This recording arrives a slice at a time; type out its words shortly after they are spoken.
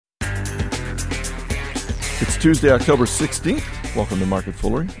It's Tuesday, October 16th. Welcome to Market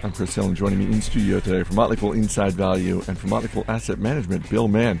Foolery. I'm Chris Hill, and joining me in studio today from Motley Fool Inside Value and from Motley Fool Asset Management, Bill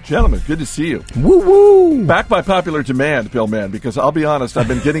Mann. Gentlemen, good to see you. Woo-woo! Back by popular demand, Bill Mann, because I'll be honest, I've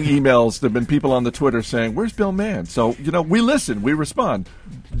been getting emails. There have been people on the Twitter saying, where's Bill Mann? So, we listen, we respond.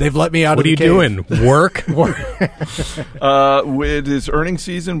 They've let me out of the cave. What are you doing? Work? It is earnings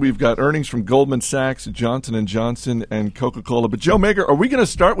season. We've got earnings from Goldman Sachs, Johnson & Johnson, and Coca-Cola. But Joe Mager, are we going to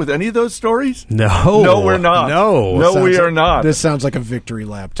start with any of those stories? No. No, we're not. No, we are not. This sounds like a victory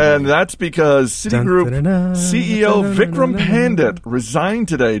lap to And me. that's because Citigroup CEO Vikram Pandit resigned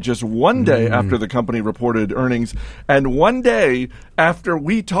today, just one day after the company reported earnings, and one day after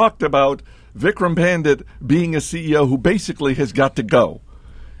we talked about Vikram Pandit being a CEO who basically has got to go.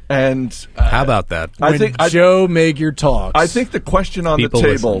 And How about that? I When think Joe Magyar talks. I think the question on People the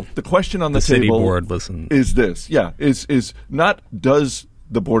table, listen. the question on the City table board listen. is this. Yeah, is not does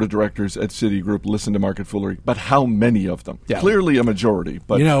the board of directors at Citigroup listen to Market Foolery, but how many of them? Yeah. Clearly a majority.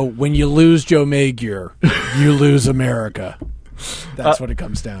 But when you lose Joe Magyar, you lose America. That's what it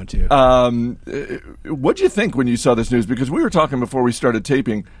comes down to. what do you think when you saw this news? Because we were talking before we started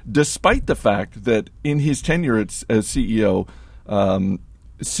taping, despite the fact that in his tenure as CEO,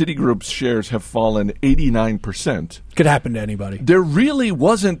 Citigroup's shares have fallen 89%. Could happen to anybody. There really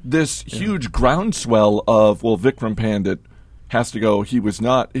wasn't this huge groundswell of, well, Vikram Pandit has to go. It was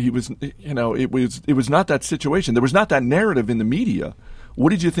not that situation. There was not that narrative in the media. What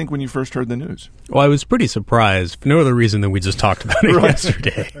did you think when you first heard the news? Well, I was pretty surprised for no other reason than we just talked about it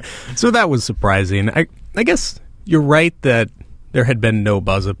yesterday. So that was surprising. I guess you're right that there had been no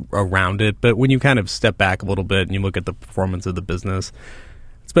buzz around it, but when you kind of step back a little bit and you look at the performance of the business,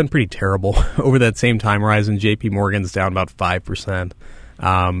 it's been pretty terrible. Over that same time horizon, JP Morgan's down about 5%.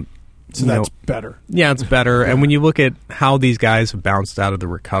 So that's better. Yeah, it's better. And when you look at how these guys have bounced out of the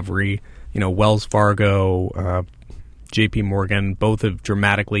recovery, Wells Fargo, JP Morgan, both have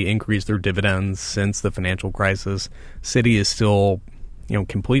dramatically increased their dividends since the financial crisis. Citi is still,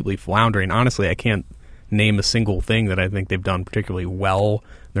 completely floundering. Honestly, I can't name a single thing that I think they've done particularly well.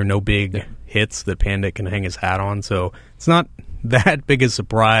 There are no big hits that Pandit can hang his hat on. So it's not that big a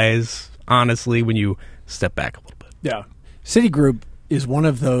surprise, honestly, when you step back a little bit. Yeah. Citigroup is one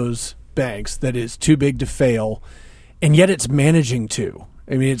of those banks that is too big to fail, and yet it's managing to.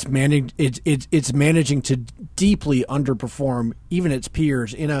 I mean, it's managing to deeply underperform even its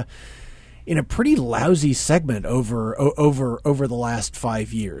peers in a pretty lousy segment over the last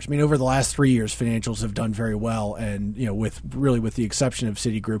 5 years. I mean, over the last 3 years, financials have done very well, and with the exception of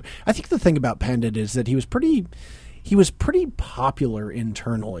Citigroup. I think the thing about Pandit is that he was pretty popular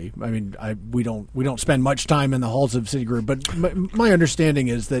internally. I mean, we don't spend much time in the halls of Citigroup, but my understanding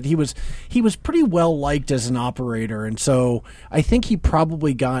is that he was pretty well liked as an operator, and so I think he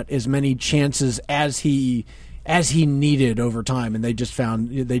probably got as many chances as he needed over time, and they just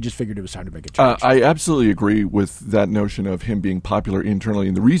figured it was time to make a change. I absolutely agree with that notion of him being popular internally,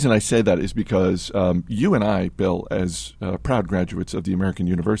 and the reason I say that is because you and I, Bill, as proud graduates of the American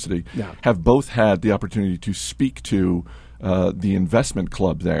University, have both had the opportunity to speak to the investment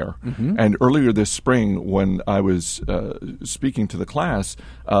club there. Mm-hmm. And earlier this spring, when I was speaking to the class,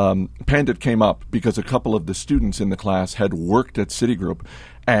 Pandit came up because a couple of the students in the class had worked at Citigroup,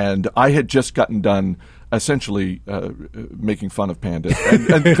 and I had just gotten done essentially making fun of Pandit,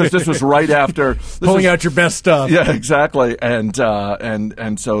 and because this was right after pulling out your best stuff. Yeah, exactly. And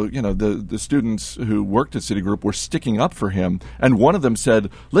so the students who worked at Citigroup were sticking up for him, and one of them said,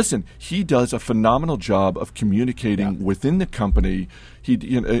 "Listen, he does a phenomenal job of communicating within the company."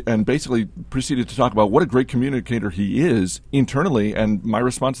 And basically proceeded to talk about what a great communicator he is internally. And my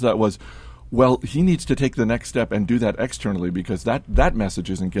response to that was, well, he needs to take the next step and do that externally because that message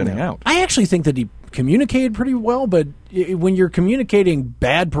isn't getting out. I actually think that he communicated pretty well, but when you're communicating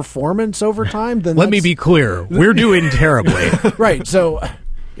bad performance over time, then let me be clear: we're doing terribly. Right. So,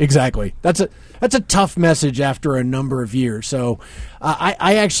 exactly. That's a tough message after a number of years. So,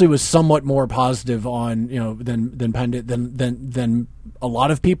 I actually was somewhat more positive on than Pandit than a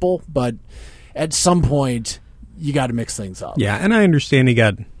lot of people, but at some point you got to mix things up. Yeah, and I understand he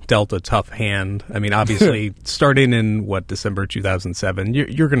got dealt a tough hand. I mean, obviously, starting in, December 2007,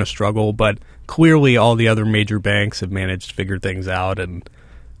 you're going to struggle, but clearly all the other major banks have managed to figure things out, and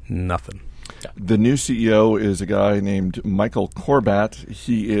nothing. The new CEO is a guy named Michael Corbat.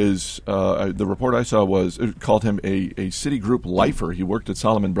 He is, the report I saw called him a Citigroup lifer. He worked at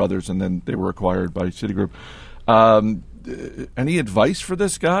Salomon Brothers, and then they were acquired by Citigroup. Any advice for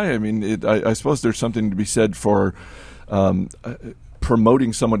this guy? I mean, I suppose there's something to be said for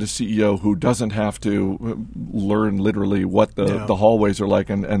promoting someone to CEO who doesn't have to learn literally what the hallways are like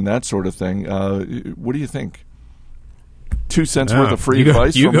and that sort of thing. What do you think? 2 cents worth of free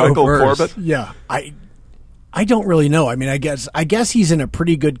advice from Michael Corbett? Yeah, I don't really know. I mean, I guess he's in a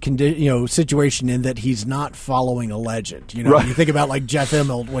pretty good situation in that he's not following a legend. You know, right. You think about like Jeff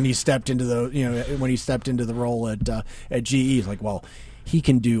Immelt when he stepped into the role at GE. It's like, well, he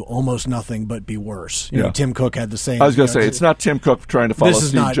can do almost nothing but be worse. You know, Tim Cook had the same. I was going to say it's not Tim Cook trying to follow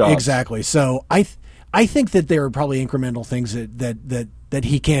Steve Jobs. Exactly. So I think that there are probably incremental things that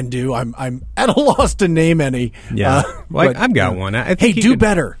he can do. I'm at a loss to name any. Yeah, I've got one. I think do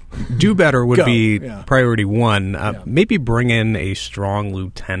better. Do better would be priority one. Maybe bring in a strong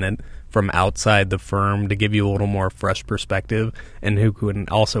lieutenant from outside the firm to give you a little more fresh perspective, and who can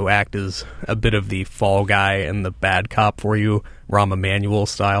also act as a bit of the fall guy and the bad cop for you, Rahm Emanuel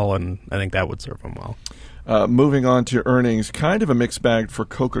style, and I think that would serve him well. Moving on to earnings, kind of a mixed bag for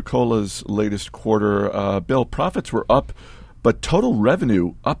Coca-Cola's latest quarter. Bill, profits were up, but total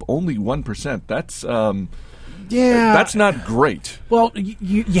revenue up only 1%. That's not great. Well,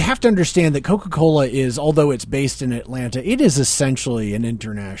 you have to understand that Coca-Cola is, although it's based in Atlanta, it is essentially an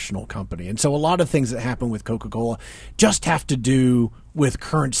international company. And so a lot of things that happen with Coca-Cola just have to do with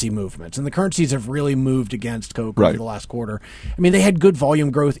currency movements. And the currencies have really moved against Coke over the last quarter. I mean, they had good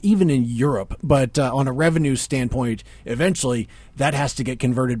volume growth even in Europe, but on a revenue standpoint, eventually that has to get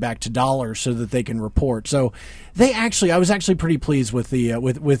converted back to dollars so that they can report. So I was actually pretty pleased with the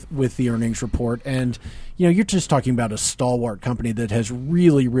with the earnings report. And you know, you're just talking about a stalwart company that has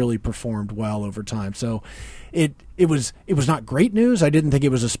really, really performed well over time. So it was not great news. I didn't think it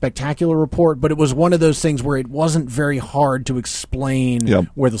was a spectacular report, but it was one of those things where it wasn't very hard to explain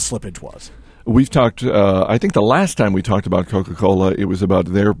where the slippage was. We've talked, I think the last time we talked about Coca-Cola, it was about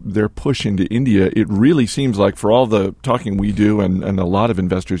their push into India. It really seems like, for all the talking we do and a lot of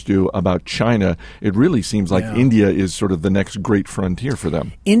investors do about China, it really seems like India is sort of the next great frontier for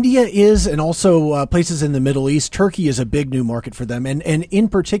them. India is, and also places in the Middle East. Turkey is a big new market for them. And in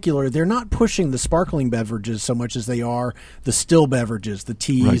particular, they're not pushing the sparkling beverages so much as they are the still beverages, the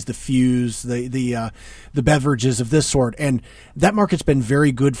teas, the fuse, the beverages of this sort. And that market's been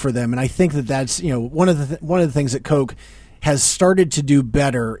very good for them. And I think that's one of the things that Coke has started to do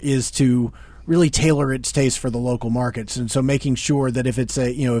better is to really tailor its taste for the local markets, and so making sure that if it's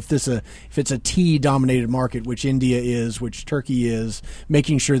a tea dominated market, which India is, which Turkey is,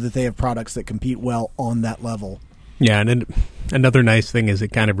 making sure that they have products that compete well on that level. Yeah, and another nice thing is it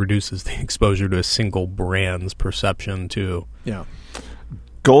kind of reduces the exposure to a single brand's perception too. Yeah.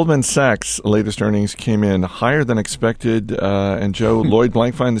 Goldman Sachs' latest earnings came in higher than expected, and Joe Lloyd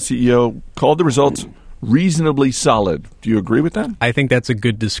Blankfein, the CEO, called the results reasonably solid. Do you agree with that? I think that's a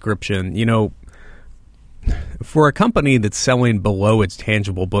good description. You know, for a company that's selling below its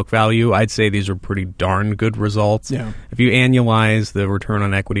tangible book value, I'd say these are pretty darn good results. Yeah. If you annualize the return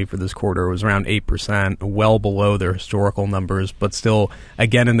on equity for this quarter, it was around 8%, well below their historical numbers, but still,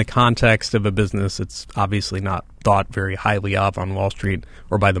 again, in the context of a business it's obviously not thought very highly of on Wall Street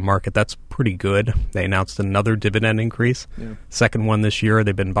or by the market, that's pretty good. They announced another dividend increase, second one this year.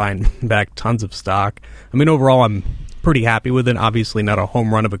 They've been buying back tons of stock. I mean, overall, I'm pretty happy with it. Obviously not a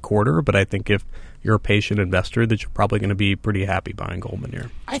home run of a quarter, but I think if you're a patient investor, that you're probably going to be pretty happy buying Goldman here.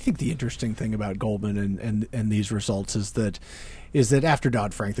 I think the interesting thing about Goldman and these results is that after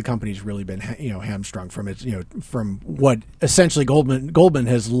Dodd-Frank, the company's really been hamstrung from its from what essentially Goldman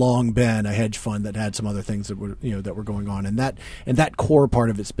has long been a hedge fund that had some other things that were going on, and that core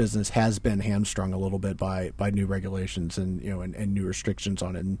part of its business has been hamstrung a little bit by new regulations and new restrictions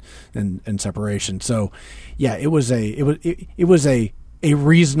on it and separation. So yeah, it was a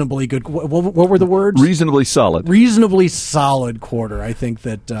reasonably good. What were the words? Reasonably solid. Reasonably solid quarter. I think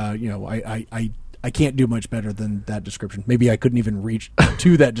that I can't do much better than that description. Maybe I couldn't even reach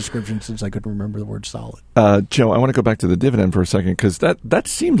to that description since I couldn't remember the word solid. Joe, I want to go back to the dividend for a second because that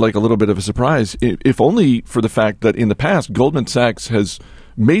seemed like a little bit of a surprise, if only for the fact that in the past Goldman Sachs has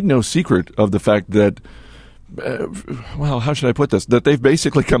made no secret of the fact that. Well, how should I put this? That they've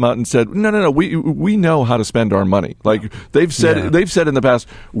basically come out and said, no, we know how to spend our money. Like they've said in the past,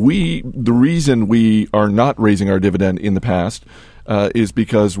 the reason we are not raising our dividend in the past is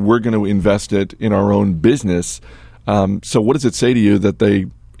because we're going to invest it in our own business. So what does it say to you that they,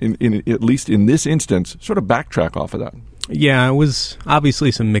 in at least in this instance, sort of backtrack off of that? Yeah, it was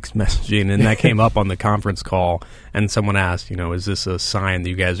obviously some mixed messaging, and that came up on the conference call, and someone asked, is this a sign that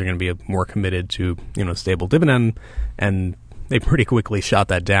you guys are going to be more committed to, stable dividend? And they pretty quickly shot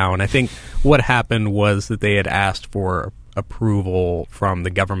that down. I think what happened was that they had asked for approval from the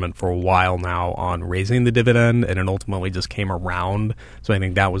government for a while now on raising the dividend, and it ultimately just came around. So I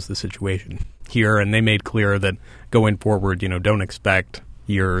think that was the situation here, and they made clear that going forward, don't expect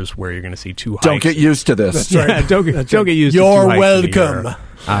years where you're going to see 2 hikes. Don't get used to this. That's right. Yeah, don't get used to 2 You're hikes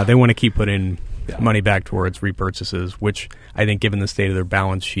welcome. They want to keep putting money back towards repurchases, which I think, given the state of their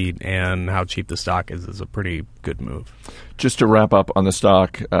balance sheet and how cheap the stock is a pretty good move. Just to wrap up on the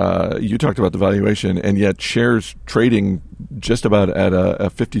stock, you talked about the valuation, and yet shares trading just about at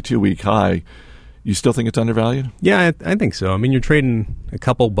a 52-week high. You still think it's undervalued? Yeah, I think so. I mean, you're trading a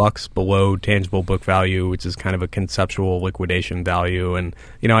couple bucks below tangible book value, which is kind of a conceptual liquidation value. And,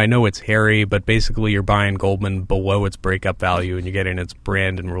 I know it's hairy, but basically you're buying Goldman below its breakup value and you're getting its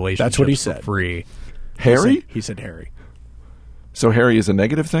brand and relationship That's what he said. for free. Hairy? He said hairy. So hairy is a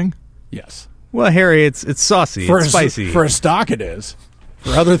negative thing? Yes. Well, hairy, it's saucy, it's spicy. For a stock, it is.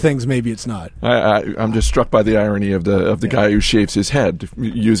 For other things, maybe it's not. I'm just struck by the irony of the guy who shaves his head,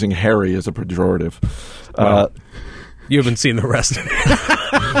 using hairy as a pejorative. Well, you haven't seen the rest of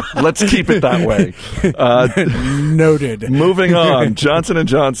it. Let's keep it that way. Noted. Moving on, Johnson &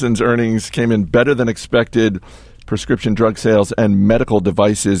 Johnson's earnings came in better than expected. Prescription drug sales and medical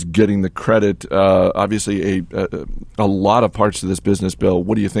devices getting the credit. Obviously, a lot of parts of this business, Bill.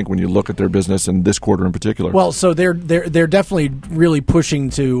 What do you think when you look at their business and this quarter in particular? Well, so they're definitely really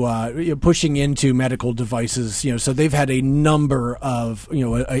pushing into medical devices. So they've had a number of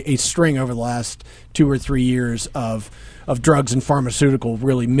a string over the last 2 or 3 years of drugs and pharmaceutical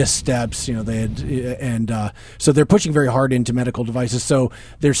really missteps. They had so they're pushing very hard into medical devices. So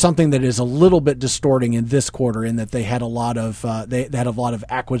there's something that is a little bit distorting in this quarter in that they had a lot of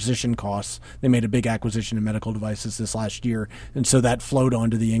acquisition costs. They made a big acquisition in medical devices this last year, and so that flowed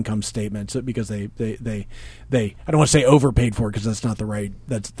onto the income statement because they I don't want to say overpaid for it because that's not the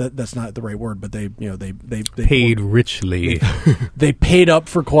right word, but they paid richly. They paid up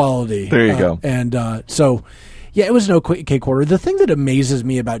for quality. There you go. And so. Yeah, it was an okay quarter. The thing that amazes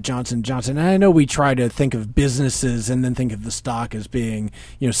me about Johnson & Johnson, and I know we try to think of businesses and then think of the stock as being,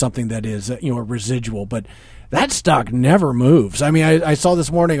 something that is, a residual, but that stock never moves. I mean, I saw this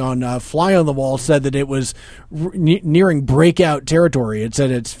morning on Fly on the Wall said that it was nearing breakout territory. It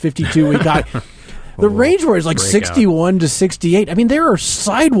said it's 52-week high. The range where it's like 61 to 68. I mean, there are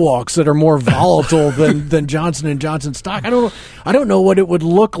sidewalks that are more volatile than Johnson & Johnson stock. I don't know what it would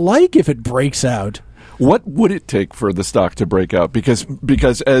look like if it breaks out. What would it take for the stock to break out?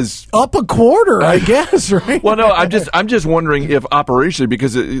 Because as up a quarter, I guess, right? Well, no, I'm just wondering if operationally,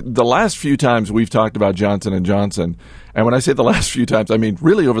 because the last few times we've talked about Johnson & Johnson, and when I say the last few times, I mean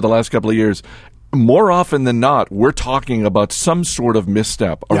really over the last couple of years, more often than not, we're talking about some sort of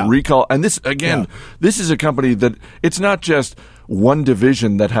misstep, a recall. And this, again, this is a company that it's not just one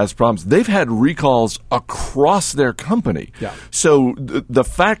division that has problems. They've had recalls across their company. Yeah. So the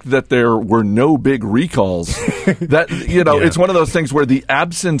fact that there were no big recalls, that it's one of those things where the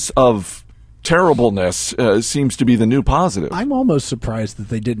absence of terribleness seems to be the new positive. I'm almost surprised that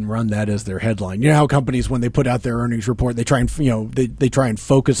they didn't run that as their headline. You know how companies, when they put out their earnings report, they try and they try and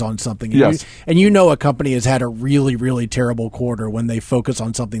focus on something. Yes. And a company has had a really, really terrible quarter when they focus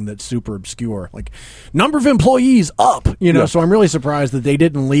on something that's super obscure, like number of employees up. So I'm really surprised that they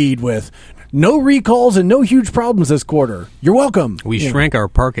didn't lead with no recalls and no huge problems this quarter. You're welcome. We shrank our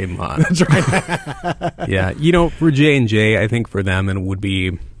parking lot. That's right. Yeah, for J&J, I think for them it would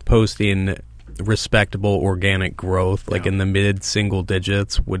be posting respectable organic growth, like in the mid-single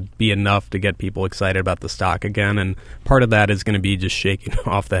digits, would be enough to get people excited about the stock again. And part of that is going to be just shaking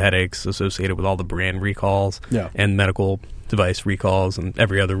off the headaches associated with all the brand recalls and medical device recalls and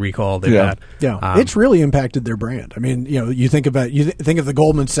every other recall they've had. Yeah, it's really impacted their brand. I mean, you think of the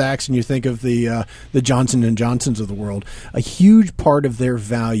Goldman Sachs and you think of the Johnson and Johnsons of the world. A huge part of their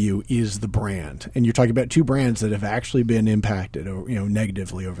value is the brand, and you're talking about two brands that have actually been impacted,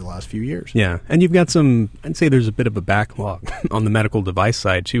 negatively over the last few years. Yeah, and you've got I'd say there's a bit of a backlog on the medical device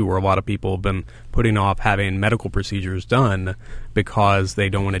side too, where a lot of people have been putting off having medical procedures done because they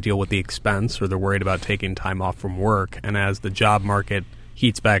don't want to deal with the expense or they're worried about taking time off from work. And as the job market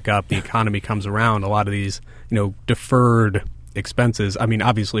heats back up, the economy comes around, a lot of these, deferred expenses. I mean,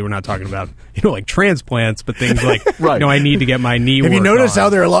 obviously we're not talking about, like transplants, but things like, I need to get my knee Have you noticed how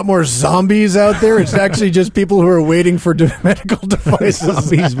there are a lot more zombies out there? It's actually just people who are waiting for medical devices.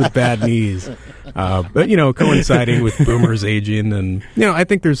 Zombies with bad knees. But, coinciding with boomers aging. And, I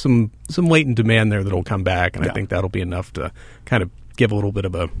think there's some latent demand there that'll come back. And I think that'll be enough to kind of give a little bit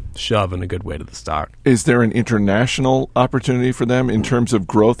of a shove in a good way to the stock. Is there an international opportunity for them in terms of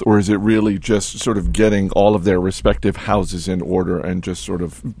growth, or is it really just sort of getting all of their respective houses in order and just sort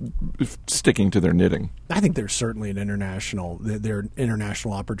of sticking to their knitting? I think there's certainly there are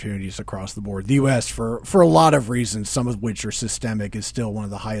international opportunities across the board. The U.S., for a lot of reasons, some of which are systemic, is still one of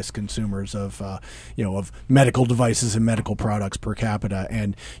the highest consumers of of medical devices and medical products per capita.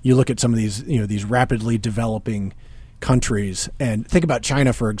 And you look at some of these rapidly developing countries, and think about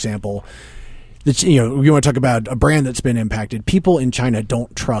China, for example. You want to talk about a brand that's been impacted. People in China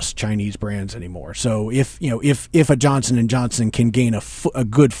don't trust Chinese brands anymore. So if a Johnson & Johnson can gain a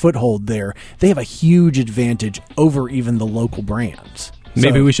good foothold there, they have a huge advantage over even the local brands.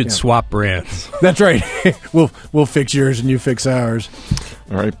 Maybe we should swap brands. That's right. We'll fix yours and you fix ours.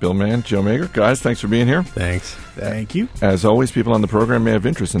 All right, Bill Mann, Joe Magyer, guys, thanks for being here. Thanks. Thank you. As always, people on the program may have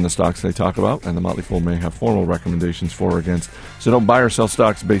interest in the stocks they talk about, and the Motley Fool may have formal recommendations for or against. So don't buy or sell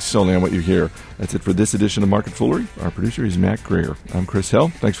stocks based solely on what you hear. That's it for this edition of Market Foolery. Our producer is Matt Greer. I'm Chris Hill.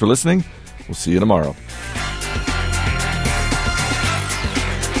 Thanks for listening. We'll see you tomorrow.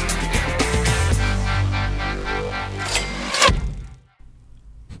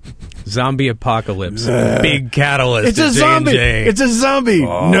 Zombie apocalypse. Big catalyst. It's a zombie. It's a zombie.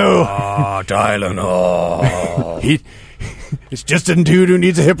 No. Tylenol. It's just a dude who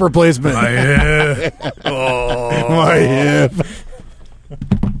needs a hip replacement. My hip. My hip.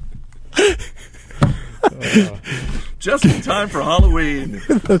 Just in time for Halloween.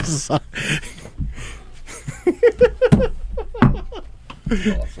 Awesome.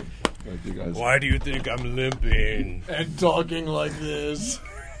 Thank you, guys. Why do you think I'm limping? And talking like this.